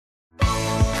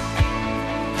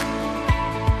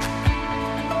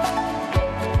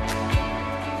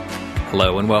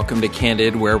Hello and welcome to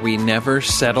Candid, where we never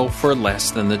settle for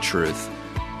less than the truth.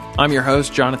 I'm your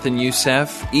host, Jonathan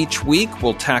Youssef. Each week,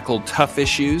 we'll tackle tough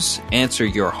issues, answer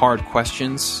your hard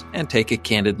questions, and take a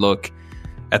candid look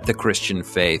at the Christian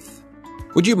faith.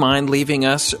 Would you mind leaving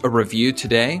us a review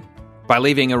today? By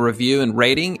leaving a review and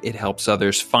rating, it helps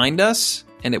others find us,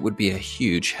 and it would be a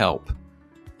huge help.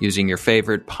 Using your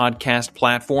favorite podcast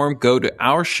platform, go to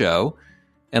our show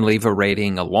and leave a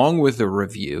rating along with a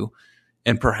review,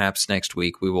 and perhaps next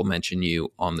week we will mention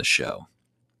you on the show.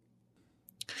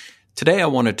 Today I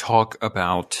want to talk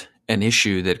about an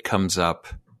issue that comes up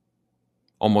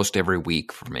almost every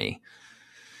week for me,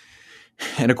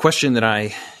 and a question that I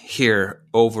hear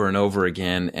over and over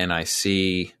again, and I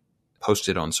see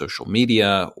posted on social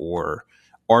media or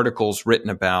articles written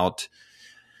about,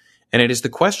 and it is the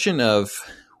question of,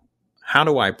 how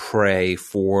do I pray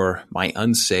for my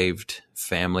unsaved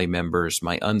family members,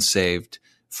 my unsaved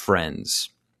friends?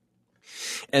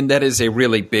 And that is a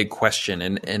really big question.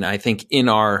 And I think in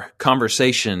our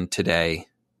conversation today,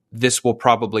 this will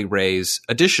probably raise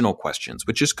additional questions,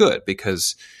 which is good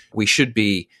because we should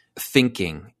be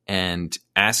thinking and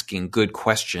asking good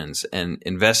questions and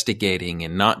investigating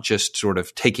and not just sort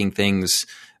of taking things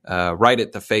right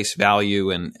at the face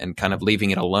value and kind of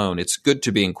leaving it alone. It's good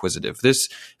to be inquisitive. This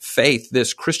faith,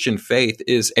 this Christian faith,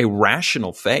 is a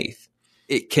rational faith.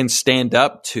 It can stand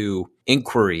up to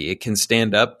inquiry. It can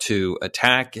stand up to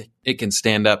attack. It can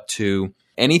stand up to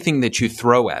anything that you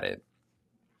throw at it.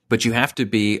 But you have to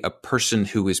be a person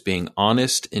who is being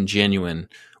honest and genuine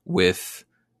with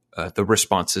the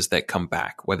responses that come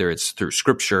back, whether it's through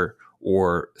Scripture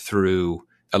or through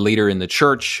a leader in the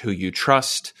church who you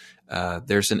trust.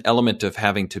 There's an element of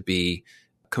having to be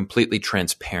completely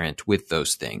transparent with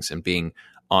those things and being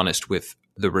honest with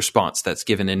the response that's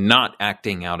given and not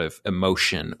acting out of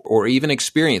emotion or even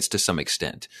experience to some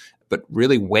extent, but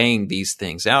really weighing these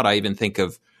things out. I even think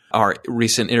of our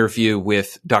recent interview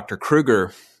with Dr.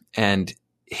 Kruger and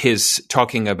his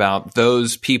talking about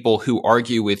those people who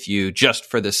argue with you just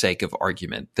for the sake of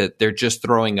argument, that they're just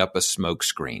throwing up a smoke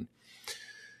screen.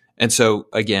 And so,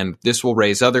 again, this will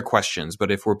raise other questions,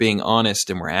 but if we're being honest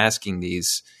and we're asking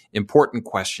these important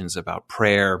questions about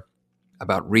prayer,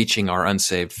 about reaching our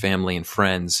unsaved family and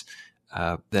friends,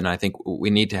 then I think we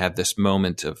need to have this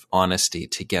moment of honesty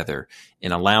together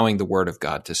in allowing the Word of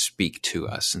God to speak to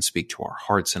us and speak to our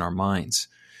hearts and our minds.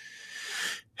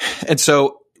 And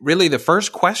so really the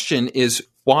first question is,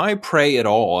 why pray at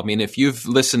all? I mean, if you've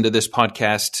listened to this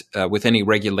podcast with any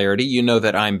regularity, you know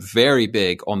that I'm very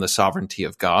big on the sovereignty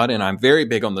of God, and I'm very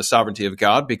big on the sovereignty of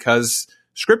God because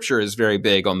Scripture is very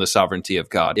big on the sovereignty of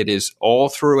God. It is all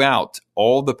throughout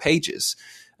all the pages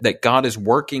that God is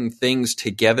working things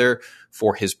together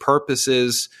for His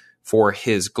purposes, for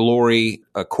His glory,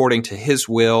 according to His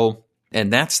will.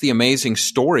 And that's the amazing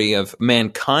story of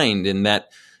mankind in that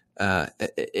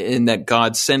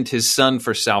God sent His Son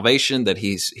for salvation, that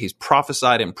He's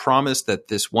prophesied and promised that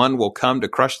this one will come to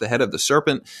crush the head of the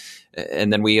serpent.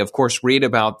 And then we, of course, read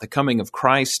about the coming of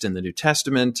Christ in the New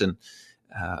Testament, and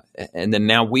then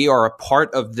now we are a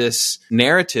part of this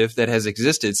narrative that has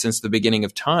existed since the beginning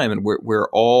of time, and we're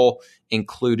all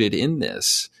included in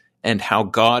this, and how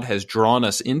God has drawn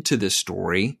us into this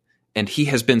story, and He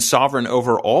has been sovereign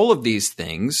over all of these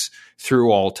things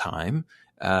through all time,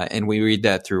 and we read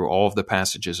that through all of the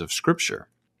passages of Scripture.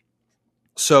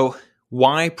 So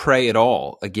why pray at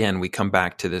all? Again, we come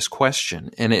back to this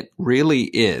question, and it really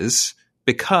is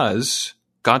because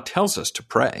God tells us to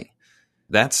pray.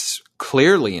 That's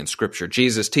clearly in Scripture.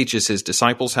 Jesus teaches His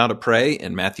disciples how to pray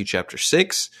in Matthew chapter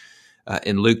 6.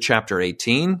 In Luke chapter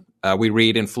 18, we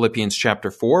read in Philippians chapter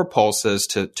 4, Paul says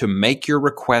to make your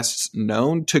requests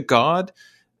known to God.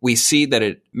 We see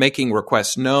that making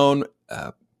requests known,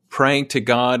 praying to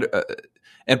God,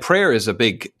 and prayer is a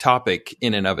big topic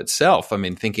in and of itself. I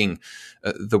mean, thinking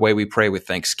the way we pray with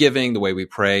thanksgiving, the way we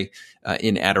pray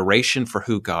in adoration for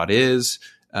who God is,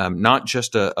 not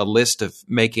just a list of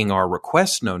making our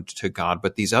requests known to God,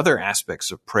 but these other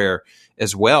aspects of prayer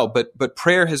as well. But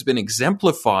prayer has been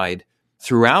exemplified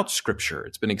throughout Scripture.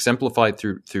 It's been exemplified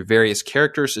through various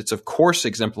characters. It's, of course,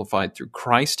 exemplified through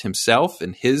Christ Himself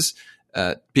and His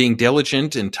being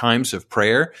diligent in times of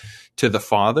prayer to the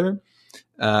Father.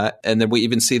 And then we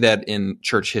even see that in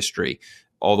church history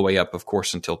all the way up, of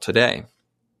course, until today.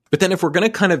 But then if we're going to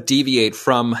kind of deviate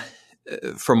from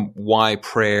why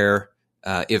prayer,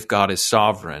 if God is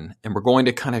sovereign, and we're going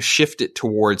to kind of shift it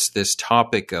towards this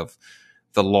topic of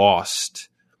the lost,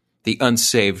 the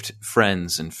unsaved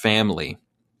friends and family,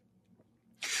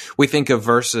 We think of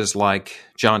verses like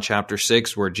John chapter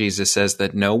 6, where Jesus says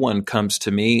that no one comes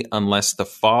to me unless the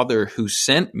Father who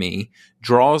sent me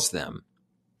draws them.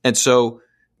 And so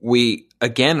we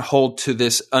again hold to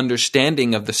this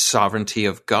understanding of the sovereignty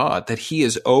of God, that he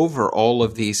is over all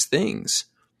of these things.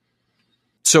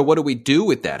 So what do we do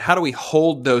with that? How do we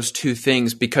hold those two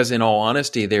things? Because in all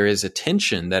honesty, there is a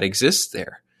tension that exists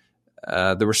there.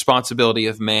 The responsibility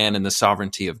of man and the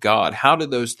sovereignty of God. How do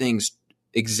those things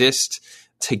exist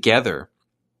together?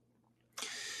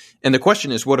 And the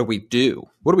question is, what do we do?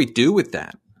 What do we do with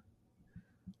that?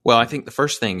 Well, I think the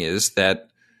first thing is that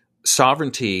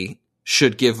sovereignty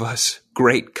should give us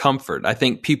great comfort. I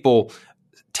think people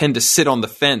tend to sit on the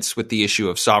fence with the issue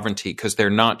of sovereignty because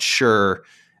they're not sure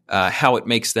how it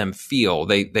makes them feel.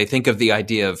 They think of the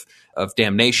idea of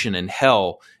damnation and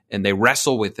hell, and they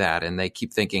wrestle with that, and they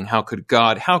keep thinking, how could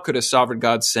a sovereign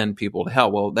God send people to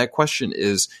hell? Well, that question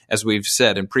is, as we've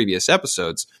said in previous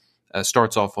episodes,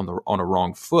 starts off on a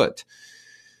wrong foot.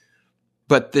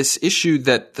 But this issue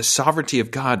that the sovereignty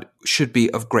of God should be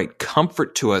of great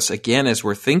comfort to us, again, as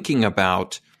we're thinking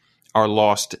about our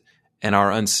lost and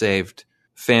our unsaved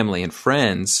family and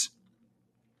friends,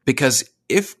 because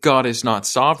if God is not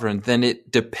sovereign, then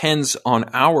it depends on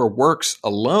our works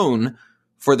alone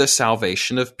for the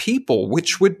salvation of people,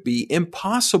 which would be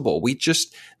impossible.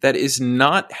 That is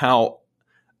not how,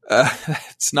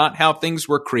 it's not how things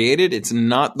were created. It's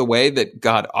not the way that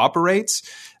God operates.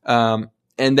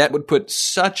 And that would put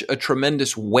such a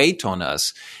tremendous weight on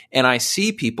us. And I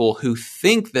see people who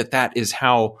think that that is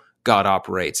how God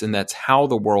operates and that's how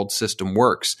the world system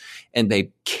works. And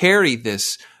they carry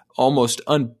this almost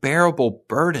unbearable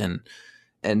burden,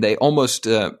 and they almost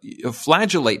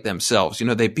flagellate themselves.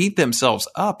 They beat themselves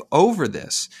up over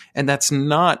this. And that's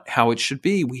not how it should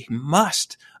be. We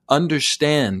must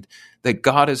understand that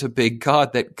God is a big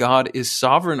God, that God is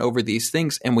sovereign over these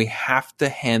things, and we have to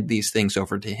hand these things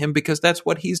over to him because that's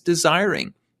what he's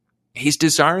desiring. He's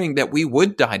desiring that we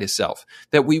would die to self,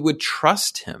 that we would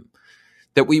trust him,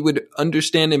 that we would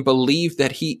understand and believe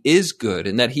that he is good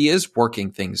and that he is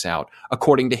working things out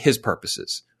according to his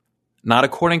purposes, not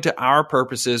according to our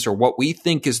purposes or what we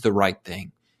think is the right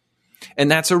thing. And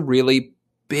that's a really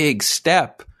big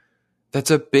step.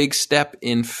 That's a big step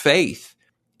in faith,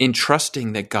 in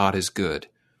trusting that God is good.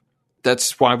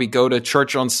 That's why we go to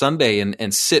church on Sunday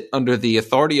and sit under the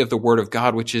authority of the Word of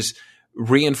God, which is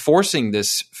reinforcing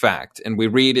this fact. And we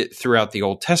read it throughout the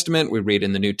Old Testament. We read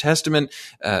in the New Testament,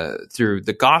 through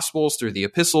the Gospels, through the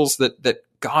epistles, that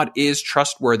God is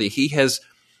trustworthy. He has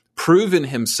proven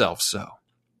himself so.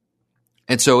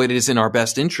 And so it is in our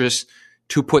best interest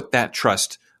to put that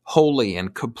trust wholly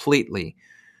and completely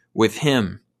with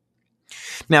him.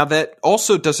 Now, that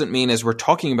also doesn't mean, as we're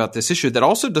talking about this issue, that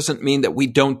also doesn't mean that we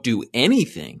don't do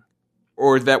anything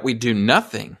or that we do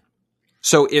nothing.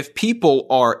 So if people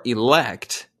are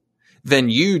elect, then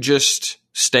you just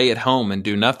stay at home and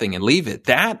do nothing and leave it.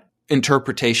 That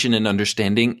interpretation and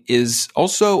understanding is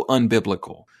also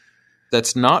unbiblical.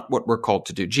 That's not what we're called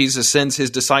to do. Jesus sends his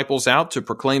disciples out to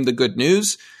proclaim the good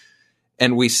news,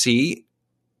 and we see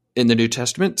in the New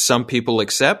Testament, some people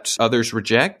accept, others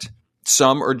reject.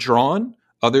 Some are drawn,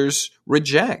 others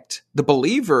reject. The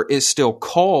believer is still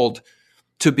called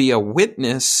to be a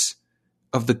witness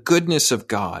of the goodness of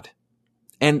God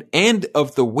and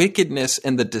of the wickedness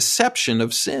and the deception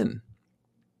of sin.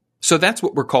 So that's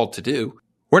what we're called to do.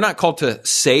 We're not called to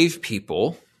save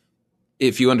people,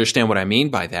 if you understand what I mean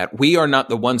by that. We are not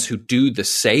the ones who do the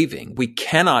saving. We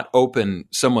cannot open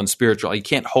someone's spiritual. You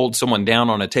can't hold someone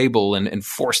down on a table and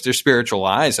force their spiritual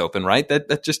eyes open, right?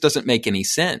 That just doesn't make any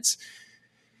sense.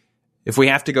 If we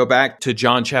have to go back to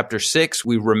John chapter 6,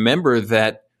 we remember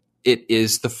that it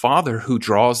is the Father who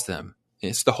draws them.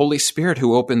 It's the Holy Spirit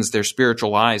who opens their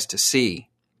spiritual eyes to see.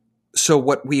 So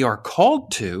what we are called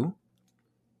to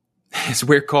is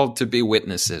we're called to be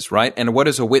witnesses, right? And what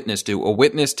does a witness do? A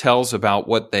witness tells about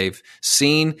what they've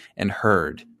seen and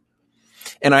heard.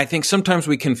 And I think sometimes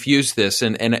we confuse this,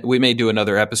 and we may do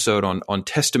another episode on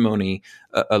testimony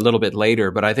a little bit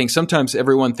later, but I think sometimes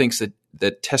everyone thinks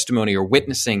that testimony or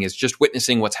witnessing is just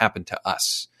witnessing what's happened to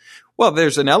us. Well,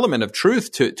 there's an element of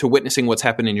truth to witnessing what's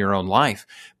happened in your own life,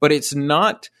 but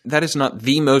that is not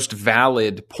the most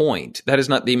valid point. That is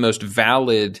not the most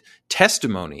valid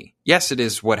testimony. Yes, it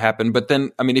is what happened, but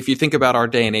then, if you think about our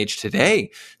day and age today,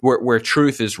 where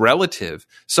truth is relative,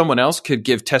 someone else could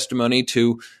give testimony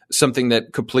to something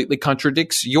that completely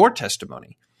contradicts your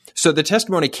testimony. So the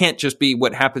testimony can't just be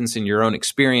what happens in your own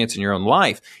experience in your own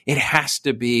life. It has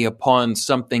to be upon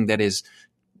something that is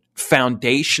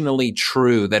foundationally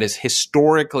true, that is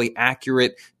historically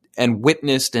accurate and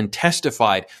witnessed and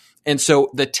testified. And so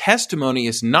the testimony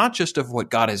is not just of what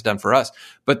God has done for us,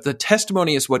 but the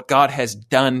testimony is what God has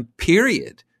done,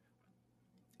 period.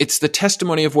 It's the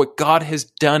testimony of what God has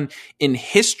done in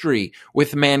history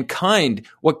with mankind,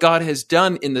 what God has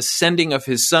done in the sending of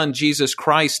his Son, Jesus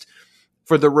Christ,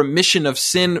 for the remission of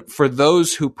sin for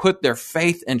those who put their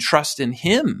faith and trust in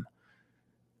him.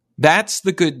 That's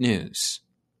the good news.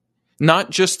 Not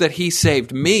just that he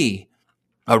saved me,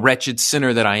 a wretched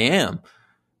sinner that I am,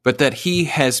 but that he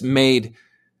has made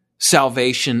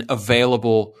salvation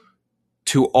available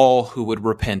to all who would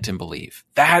repent and believe.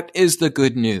 That is the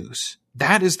good news.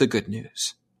 That is the good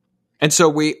news. And so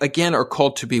we, again, are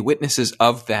called to be witnesses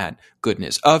of that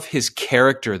goodness, of his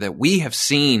character that we have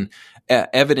seen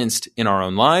evidenced in our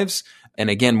own lives. And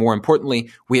again, more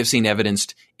importantly, we have seen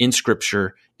evidenced in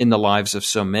Scripture in the lives of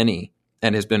so many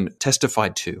and has been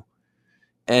testified to.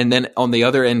 And then on the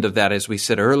other end of that, as we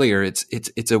said earlier,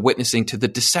 it's a witnessing to the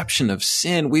deception of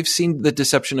sin. We've seen the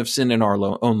deception of sin in our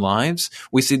own lives.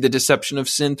 We see the deception of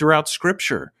sin throughout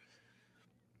Scripture.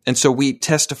 And so we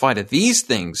testify to these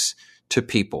things to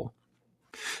people.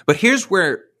 But here's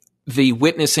where the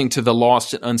witnessing to the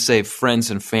lost and unsaved friends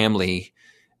and family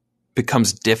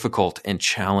becomes difficult and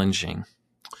challenging.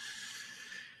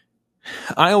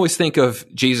 I always think of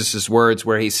Jesus' words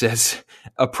where he says,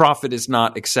 a prophet is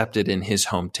not accepted in his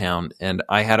hometown. And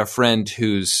I had a friend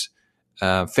whose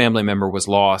family member was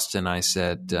lost, and I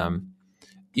said,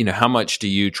 how much do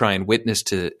you try and witness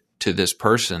to this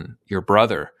person, your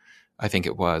brother, I think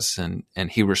it was.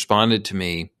 And he responded to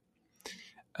me,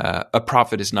 a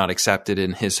prophet is not accepted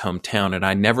in his hometown. And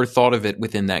I never thought of it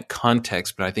within that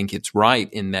context, but I think it's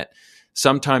right in that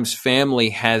sometimes family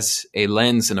has a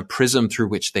lens and a prism through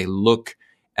which they look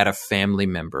at a family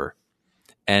member.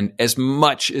 And as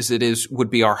much as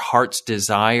would be our heart's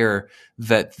desire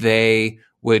that they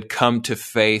would come to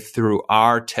faith through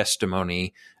our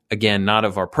testimony, again, not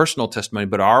of our personal testimony,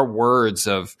 but our words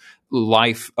of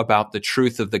life about the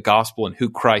truth of the gospel and who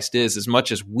Christ is, as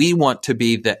much as we want to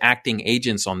be the acting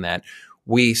agents on that,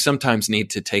 we sometimes need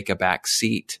to take a back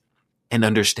seat and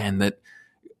understand that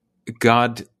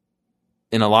God,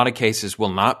 in a lot of cases,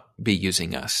 will not be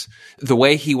using us. The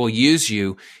way he will use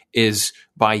you is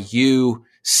by you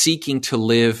seeking to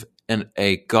live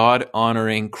a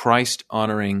God-honoring,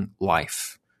 Christ-honoring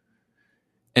life.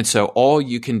 And so all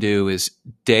you can do is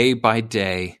day by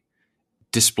day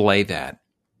display that,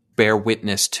 bear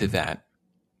witness to that,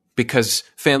 because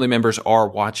family members are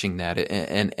watching that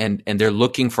and they're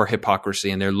looking for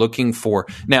hypocrisy and they're looking for.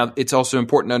 Now, it's also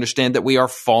important to understand that we are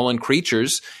fallen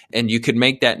creatures, and you could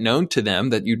make that known to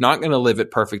them that you're not going to live it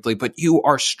perfectly, but you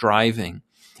are striving.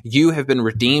 You have been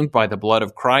redeemed by the blood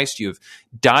of Christ. You've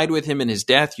died with him in his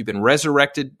death. You've been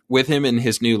resurrected with him in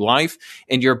his new life,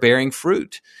 and you're bearing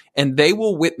fruit. And they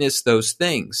will witness those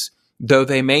things, though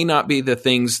they may not be the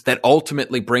things that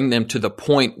ultimately bring them to the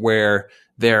point where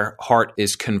their heart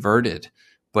is converted,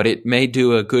 but it may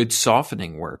do a good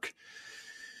softening work.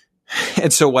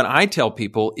 And so what I tell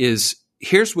people is,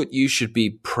 here's what you should be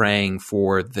praying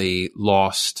for the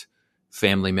lost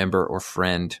family member or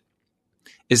friend,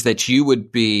 is that you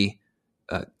would be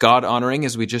God-honoring,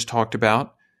 as we just talked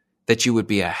about, that you would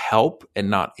be a help and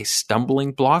not a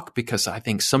stumbling block, because I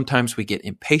think sometimes we get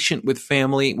impatient with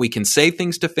family. We can say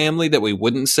things to family that we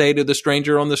wouldn't say to the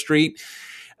stranger on the street,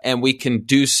 and we can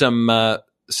do some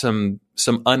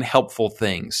unhelpful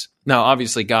things. Now,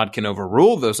 obviously, God can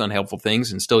overrule those unhelpful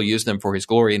things and still use them for his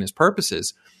glory and his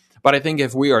purposes. But I think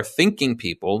if we are thinking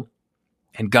people,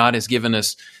 and God has given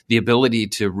us the ability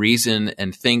to reason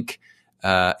and think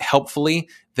helpfully,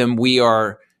 then we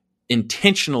are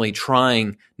intentionally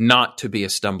trying not to be a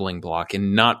stumbling block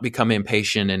and not become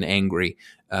impatient and angry,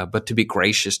 but to be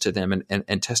gracious to them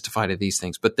and testify to these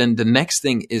things. But then the next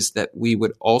thing is that we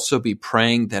would also be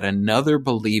praying that another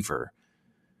believer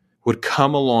would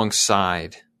come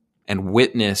alongside and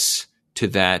witness to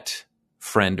that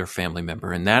friend or family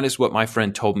member. And that is what my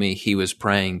friend told me he was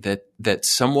praying, that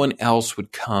someone else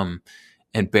would come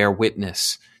and bear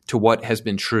witness to what has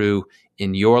been true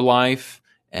in your life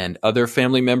and other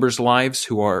family members' lives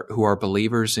who are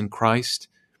believers in Christ.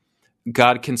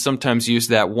 God can sometimes use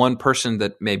that one person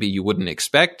that maybe you wouldn't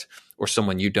expect, or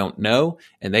someone you don't know,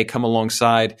 and they come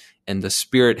alongside and the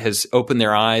Spirit has opened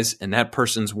their eyes, and that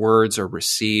person's words are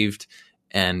received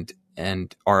and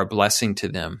are a blessing to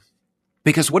them.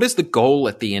 Because what is the goal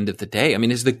at the end of the day? I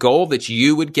mean, is the goal that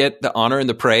you would get the honor and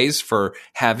the praise for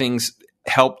having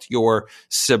helped your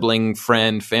sibling,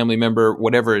 friend, family member,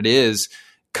 whatever it is,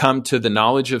 come to the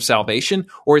knowledge of salvation?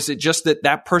 Or is it just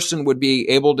that person would be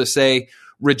able to say,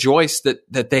 rejoice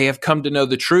that they have come to know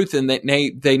the truth and that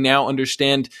they now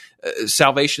understand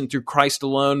salvation through Christ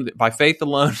alone, by faith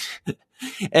alone,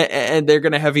 and they're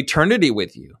going to have eternity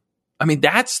with you. I mean,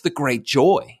 that's the great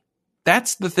joy.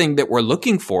 That's the thing that we're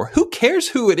looking for. Who cares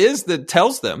who it is that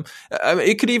tells them? I mean,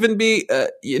 it could even be,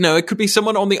 it could be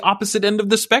someone on the opposite end of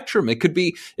the spectrum. It could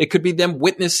be them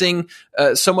witnessing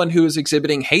someone who is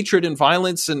exhibiting hatred and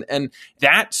violence, and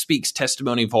that speaks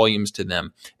testimony volumes to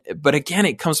them. But again,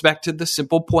 it comes back to the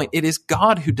simple point: it is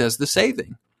God who does the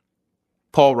saving.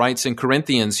 Paul writes in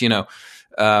Corinthians,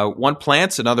 one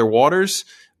plants, another waters,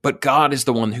 but God is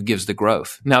the one who gives the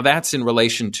growth. Now, that's in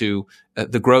relation to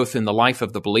the growth in the life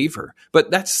of the believer. But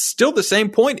that's still the same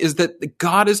point, is that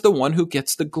God is the one who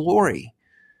gets the glory.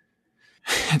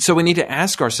 And so we need to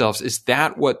ask ourselves, is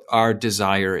that what our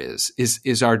desire is?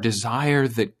 Is our desire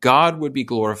that God would be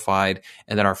glorified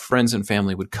and that our friends and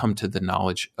family would come to the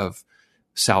knowledge of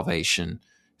salvation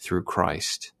through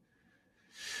Christ?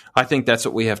 I think that's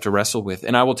what we have to wrestle with.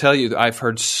 And I will tell you, I've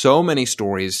heard so many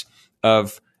stories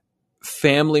of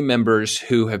family members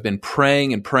who have been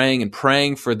praying and praying and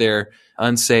praying for their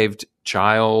unsaved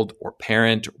child or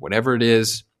parent or whatever it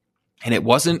is. And it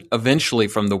wasn't eventually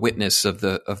from the witness of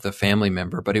the family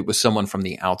member, but it was someone from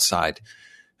the outside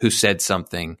who said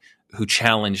something, who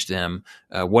challenged them,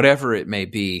 whatever it may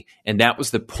be. And that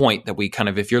was the point that we kind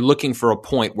of, if you're looking for a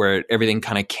point where everything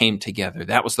kind of came together,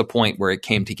 that was the point where it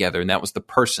came together. And that was the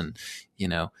person,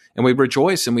 and we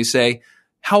rejoice and we say,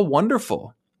 how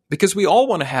wonderful. Because we all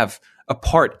want to have a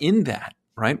part in that,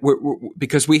 right?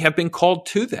 Because we have been called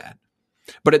to that.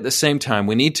 But at the same time,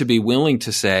 we need to be willing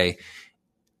to say,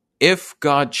 if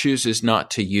God chooses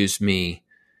not to use me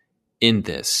in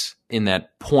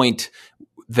that point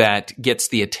that gets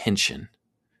the attention,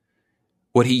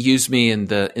 would he use me in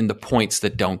the points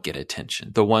that don't get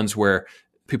attention, the ones where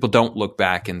people don't look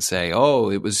back and say,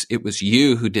 oh, it was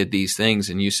you who did these things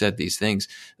and you said these things.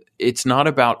 It's not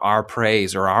about our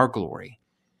praise or our glory.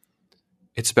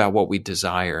 It's about what we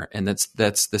desire, and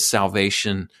that's the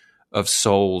salvation of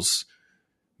souls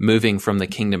moving from the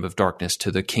kingdom of darkness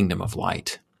to the kingdom of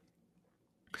light.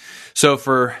 So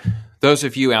for those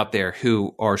of you out there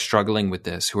who are struggling with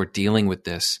this, who are dealing with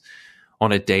this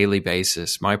on a daily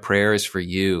basis, my prayer is for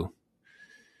you.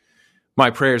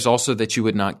 My prayer is also that you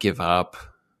would not give up.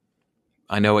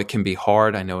 I know it can be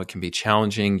hard. I know it can be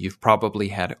challenging. You've probably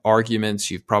had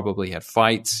arguments. You've probably had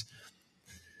fights.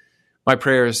 My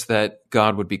prayer is that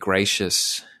God would be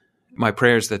gracious. My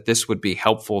prayer is that this would be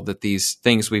helpful, that these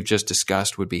things we've just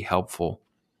discussed would be helpful.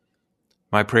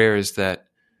 My prayer is that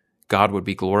God would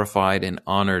be glorified and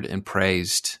honored and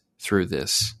praised through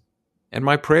this. And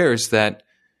my prayer is that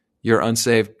your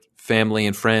unsaved family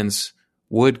and friends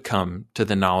would come to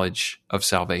the knowledge of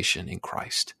salvation in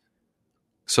Christ.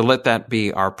 So let that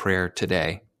be our prayer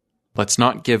today. Let's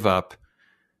not give up,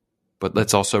 but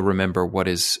let's also remember what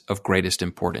is of greatest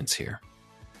importance here.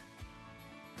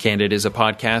 Candid is a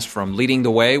podcast from Leading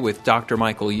the Way with Dr.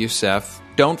 Michael Youssef.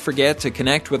 Don't forget to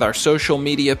connect with our social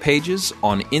media pages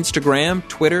on Instagram,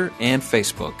 Twitter, and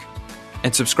Facebook.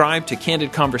 And subscribe to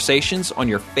Candid Conversations on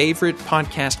your favorite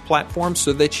podcast platform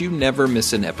so that you never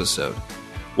miss an episode.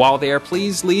 While there,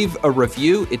 please leave a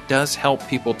review. It does help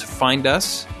people to find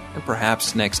us, and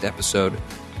perhaps next episode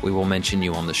we will mention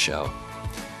you on the show.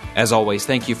 As always,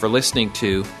 thank you for listening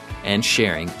to and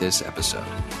sharing this episode.